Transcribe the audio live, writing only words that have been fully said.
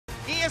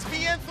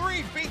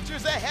ESPN3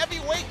 features a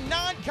heavyweight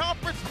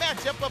non-conference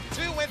matchup of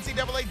two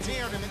NCAA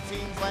tournament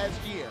teams last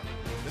year.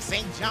 The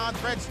St.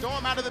 John's Red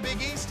Storm out of the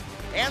Big East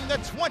and the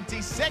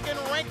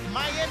 22nd ranked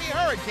Miami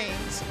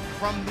Hurricanes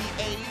from the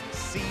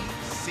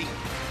ACC.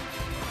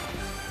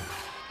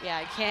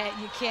 Yeah,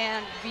 you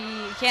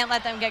can't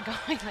let them get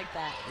going like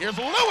that. Here's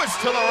Lewis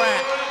to the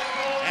rack.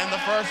 And the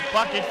first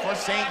bucket for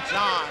St.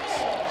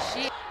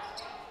 John's.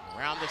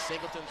 Around the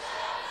Singleton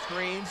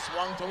screen,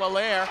 swung to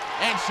Wellere,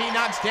 and she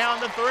knocks down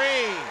the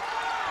three.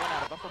 One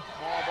out of upper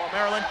ball,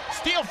 Maryland.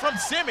 Steal from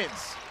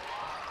Simmons.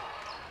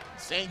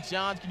 St.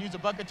 John's can use a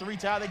bucket to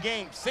retire the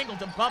game.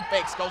 Singleton pump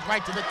fakes, goes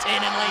right to the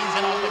 10 and lays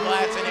it off the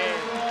glass and in.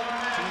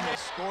 Team has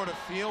scored a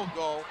field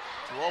goal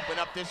to open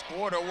up this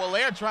quarter.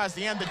 Wellere tries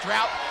to end the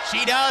drought.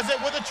 She does it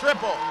with a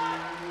triple.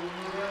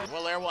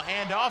 Wellere will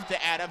hand off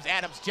to Adams.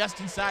 Adams just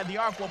inside the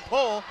arc will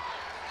pull.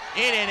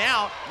 In and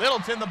out.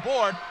 Littleton the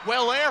board.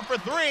 Wellere for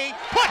three.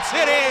 Puts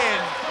it in.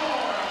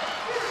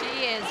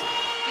 She is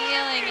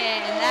feeling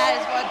it, and that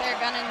is what they're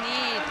going to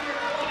need.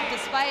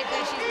 Despite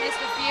that she's missed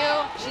a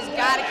few, she's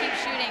got to keep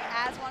shooting.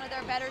 As one of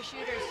their better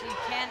shooters, she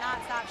cannot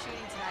stop shooting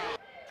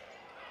tonight.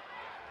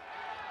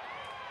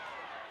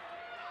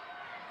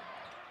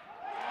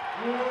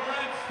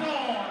 Red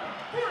Storm,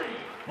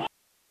 3.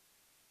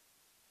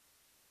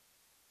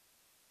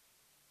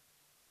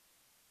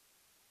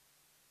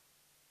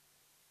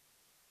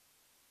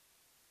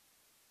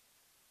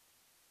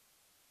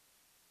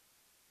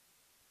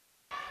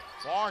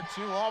 Far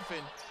too often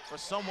for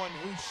someone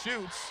who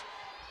shoots.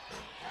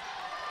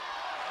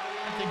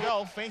 To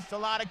go, faced a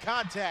lot of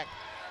contact.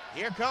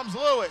 Here comes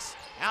Lewis,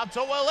 out to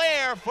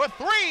Wellere for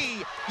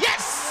three.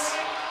 Yes!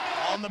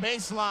 On the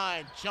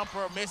baseline,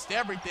 jumper missed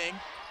everything.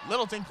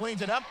 Littleton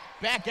cleans it up,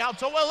 back out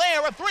to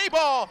Wellere, a three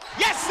ball.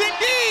 Yes,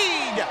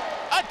 indeed!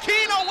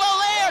 Akina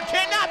Wellere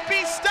cannot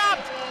be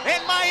stopped,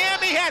 and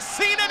Miami has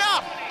seen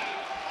enough.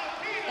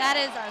 That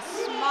is a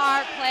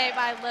smart play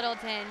by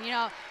Littleton. You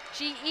know,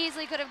 she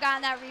easily could have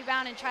gotten that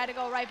rebound and tried to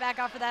go right back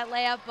out for that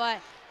layup, but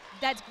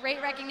that's great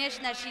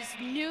recognition that she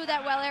knew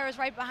that Wellere was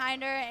right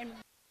behind her. And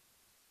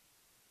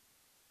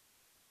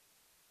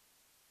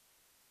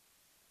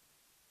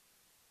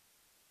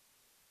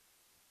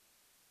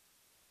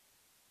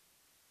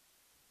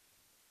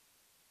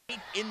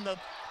in the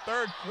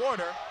third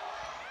quarter,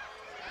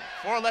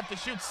 4 left to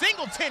shoot.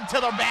 Singleton to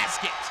the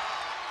basket.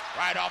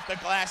 Right off the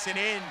glass and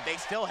in. They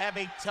still have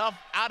a tough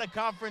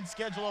out-of-conference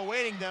schedule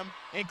awaiting them,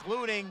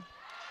 including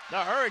the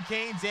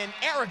Hurricanes, and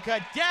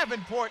Erica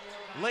Davenport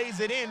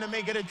lays it in to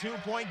make it a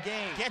 2-point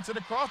game. Gets it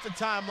across the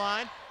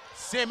timeline.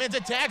 Simmons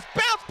attacks,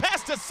 bounce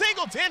pass to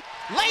Singleton.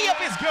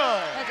 Layup is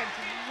good.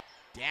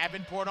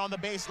 Davenport on the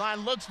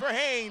baseline, looks for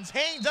Haynes.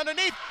 Haynes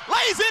underneath,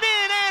 lays it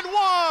in and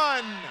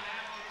one.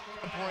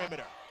 The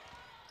perimeter.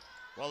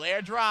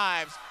 Wellere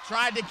drives,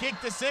 tried to kick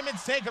to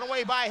Simmons, taken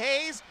away by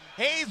Hayes.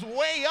 Hayes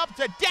way up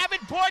to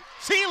Davenport,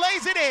 she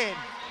lays it in.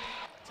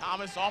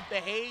 Thomas off the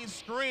Hayes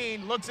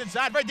screen, looks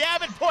inside for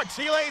Davenport,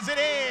 she lays it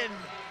in.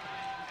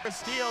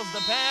 Steals the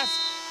pass,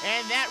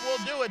 and that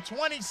will do it.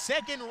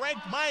 22nd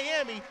ranked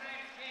Miami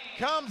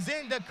comes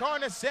into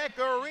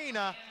Carnesecca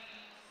Arena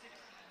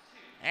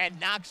and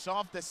knocks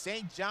off the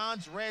St.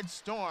 John's Red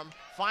Storm.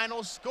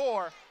 Final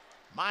score,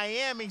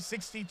 Miami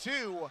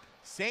 62,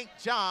 St.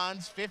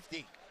 John's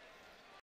 50.